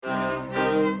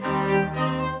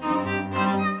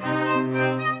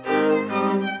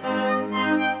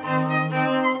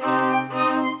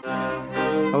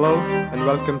and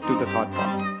welcome to the Thought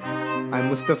Pod. I'm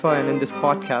Mustafa, and in this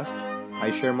podcast, I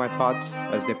share my thoughts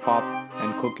as they pop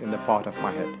and cook in the pot of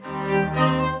my head.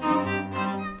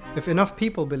 If enough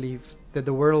people believe that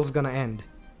the world's gonna end,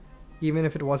 even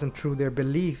if it wasn't true, their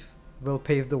belief will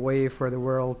pave the way for the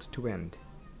world to end.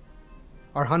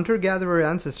 Our hunter-gatherer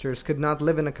ancestors could not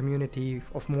live in a community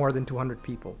of more than 200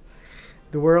 people.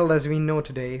 The world as we know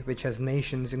today, which has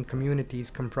nations and communities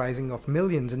comprising of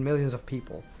millions and millions of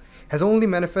people, has only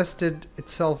manifested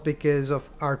itself because of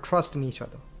our trust in each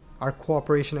other, our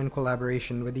cooperation and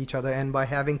collaboration with each other, and by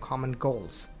having common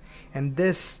goals. And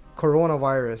this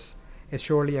coronavirus is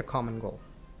surely a common goal.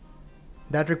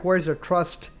 That requires our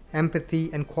trust, empathy,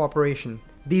 and cooperation.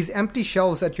 These empty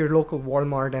shelves at your local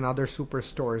Walmart and other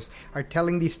superstores are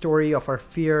telling the story of our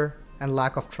fear and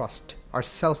lack of trust, our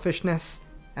selfishness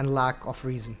and lack of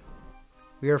reason.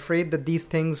 We are afraid that these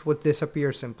things would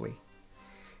disappear simply.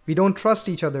 We don't trust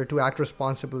each other to act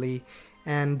responsibly,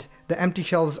 and the empty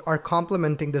shelves are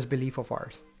complementing this belief of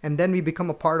ours. And then we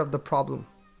become a part of the problem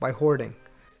by hoarding.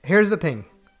 Here's the thing.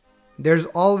 There's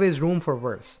always room for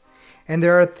worse. And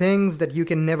there are things that you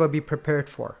can never be prepared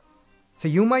for. So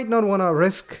you might not want to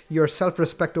risk your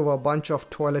self-respect over a bunch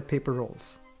of toilet paper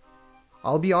rolls.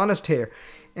 I'll be honest here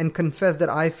and confess that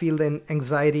I feel the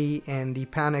anxiety and the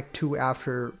panic too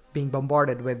after being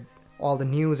bombarded with all the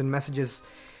news and messages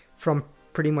from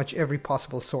pretty much every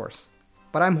possible source.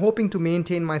 But I'm hoping to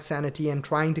maintain my sanity and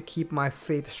trying to keep my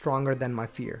faith stronger than my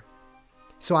fear.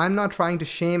 So I'm not trying to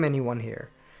shame anyone here.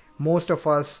 Most of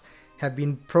us have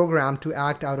been programmed to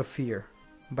act out of fear.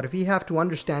 But we have to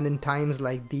understand in times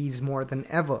like these more than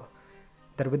ever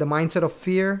that with the mindset of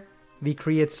fear, we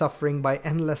create suffering by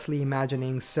endlessly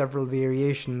imagining several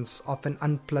variations of an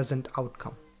unpleasant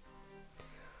outcome.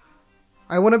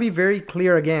 I want to be very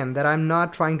clear again that I'm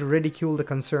not trying to ridicule the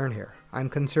concern here. I'm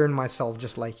concerned myself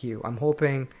just like you. I'm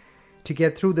hoping to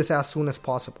get through this as soon as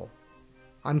possible.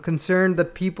 I'm concerned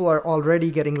that people are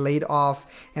already getting laid off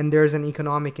and there's an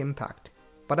economic impact.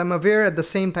 But I'm aware at the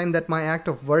same time that my act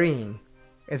of worrying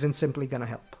isn't simply gonna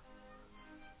help.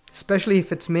 Especially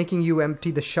if it's making you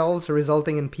empty the shelves,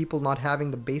 resulting in people not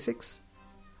having the basics.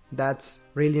 That's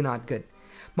really not good.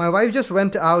 My wife just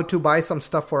went out to buy some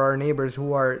stuff for our neighbors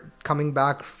who are coming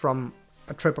back from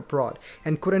a trip abroad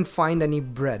and couldn't find any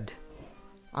bread.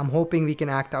 I'm hoping we can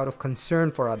act out of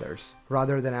concern for others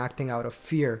rather than acting out of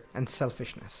fear and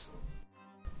selfishness.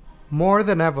 More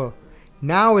than ever,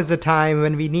 now is the time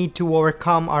when we need to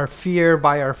overcome our fear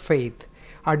by our faith,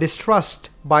 our distrust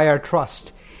by our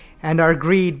trust, and our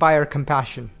greed by our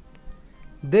compassion.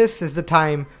 This is the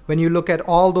time when you look at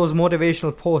all those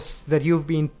motivational posts that you've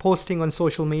been posting on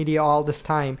social media all this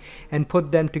time and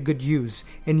put them to good use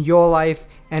in your life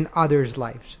and others'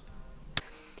 lives.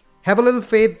 Have a little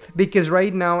faith because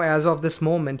right now, as of this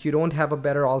moment, you don't have a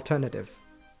better alternative.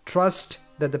 Trust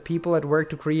that the people at work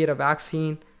to create a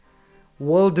vaccine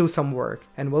will do some work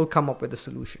and will come up with a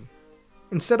solution.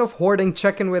 Instead of hoarding,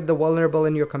 check in with the vulnerable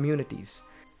in your communities.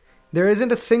 There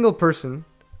isn't a single person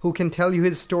who can tell you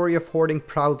his story of hoarding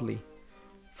proudly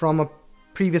from a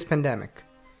previous pandemic.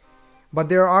 But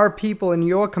there are people in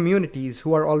your communities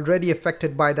who are already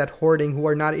affected by that hoarding who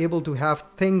are not able to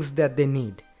have things that they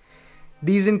need.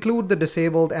 These include the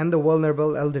disabled and the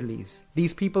vulnerable elderlies.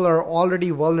 These people are already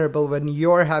vulnerable when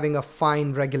you're having a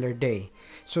fine regular day.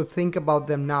 So think about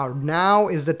them now. Now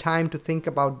is the time to think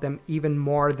about them even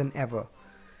more than ever.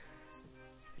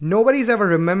 Nobody's ever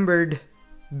remembered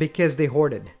because they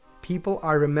hoarded. People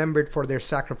are remembered for their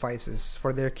sacrifices,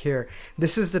 for their care.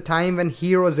 This is the time when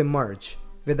heroes emerge.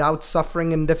 Without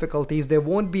suffering and difficulties, there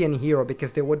won't be any hero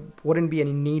because there wouldn't be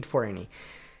any need for any.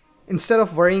 Instead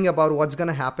of worrying about what's going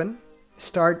to happen,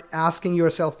 start asking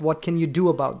yourself, what can you do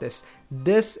about this?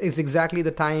 This is exactly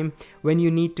the time when you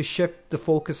need to shift the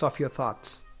focus of your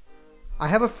thoughts. I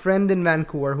have a friend in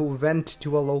Vancouver who went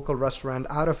to a local restaurant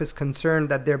out of his concern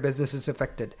that their business is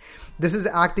affected. This is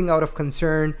acting out of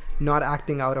concern, not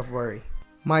acting out of worry.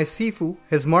 My Sifu,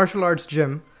 his martial arts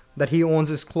gym that he owns,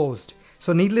 is closed.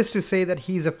 So needless to say that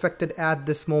he's affected at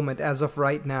this moment as of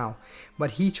right now.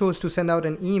 But he chose to send out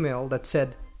an email that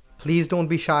said, please don't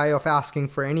be shy of asking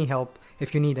for any help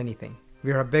if you need anything.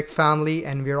 We're a big family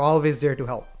and we're always there to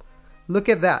help. Look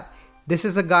at that. This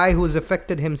is a guy who's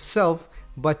affected himself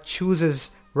but chooses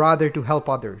rather to help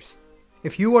others.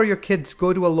 If you or your kids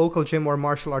go to a local gym or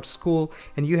martial arts school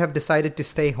and you have decided to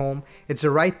stay home, it's the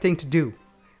right thing to do.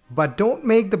 But don't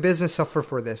make the business suffer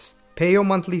for this. Pay your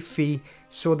monthly fee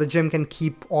so the gym can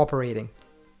keep operating.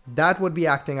 That would be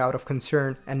acting out of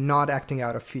concern and not acting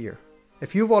out of fear.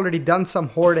 If you've already done some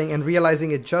hoarding and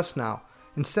realizing it just now,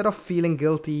 Instead of feeling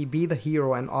guilty, be the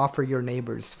hero and offer your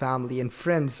neighbors, family, and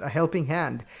friends a helping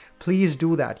hand. Please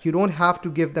do that. You don't have to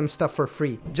give them stuff for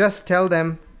free. Just tell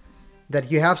them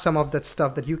that you have some of that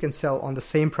stuff that you can sell on the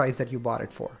same price that you bought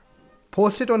it for.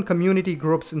 Post it on community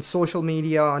groups, in social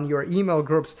media, on your email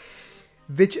groups,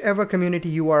 whichever community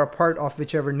you are a part of,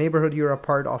 whichever neighborhood you're a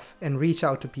part of, and reach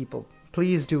out to people.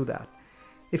 Please do that.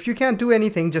 If you can't do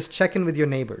anything, just check in with your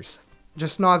neighbors.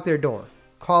 Just knock their door.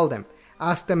 Call them.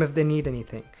 Ask them if they need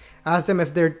anything. Ask them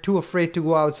if they're too afraid to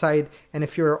go outside, and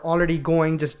if you're already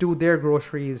going, just do their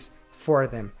groceries for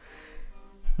them.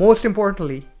 Most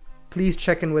importantly, please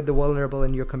check in with the vulnerable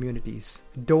in your communities.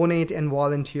 Donate and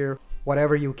volunteer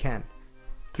whatever you can.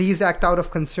 Please act out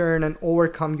of concern and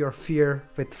overcome your fear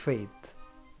with faith.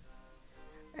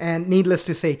 And needless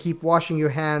to say, keep washing your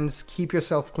hands, keep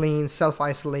yourself clean,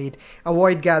 self-isolate,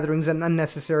 avoid gatherings and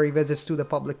unnecessary visits to the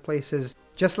public places,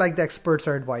 just like the experts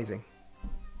are advising.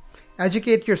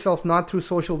 Educate yourself not through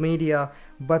social media,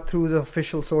 but through the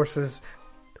official sources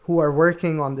who are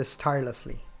working on this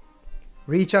tirelessly.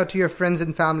 Reach out to your friends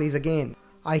and families again.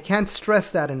 I can't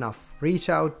stress that enough. Reach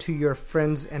out to your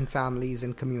friends and families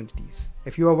and communities.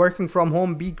 If you are working from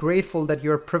home, be grateful that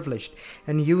you're privileged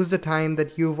and use the time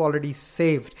that you've already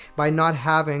saved by not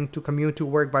having to commute to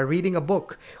work by reading a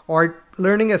book or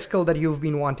learning a skill that you've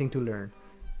been wanting to learn.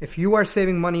 If you are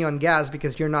saving money on gas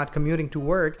because you're not commuting to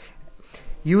work,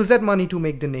 use that money to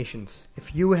make donations.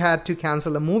 If you had to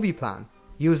cancel a movie plan,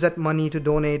 use that money to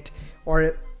donate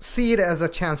or see it as a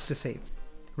chance to save.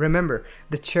 Remember,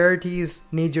 the charities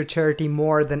need your charity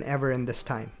more than ever in this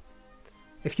time.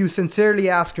 If you sincerely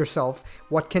ask yourself,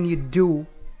 what can you do?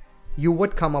 You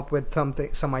would come up with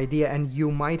some idea, and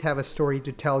you might have a story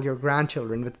to tell your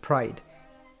grandchildren with pride.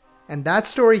 And that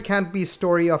story can't be a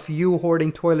story of you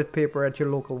hoarding toilet paper at your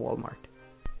local Walmart.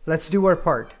 Let's do our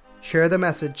part. Share the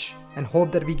message and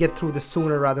hope that we get through this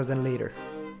sooner rather than later.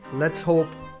 Let's hope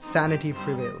sanity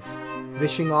prevails.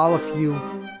 Wishing all of you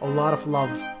a lot of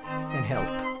love and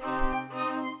health.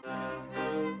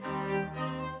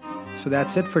 So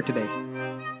that's it for today.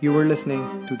 You were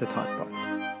listening to The Thought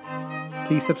Pod.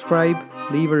 Please subscribe,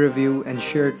 leave a review, and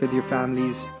share it with your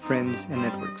families, friends, and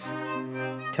networks.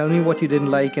 Tell me what you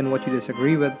didn't like and what you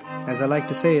disagree with. As I like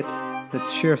to say it,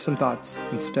 let's share some thoughts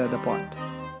and stir the pot.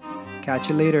 Catch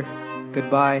you later.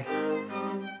 Goodbye.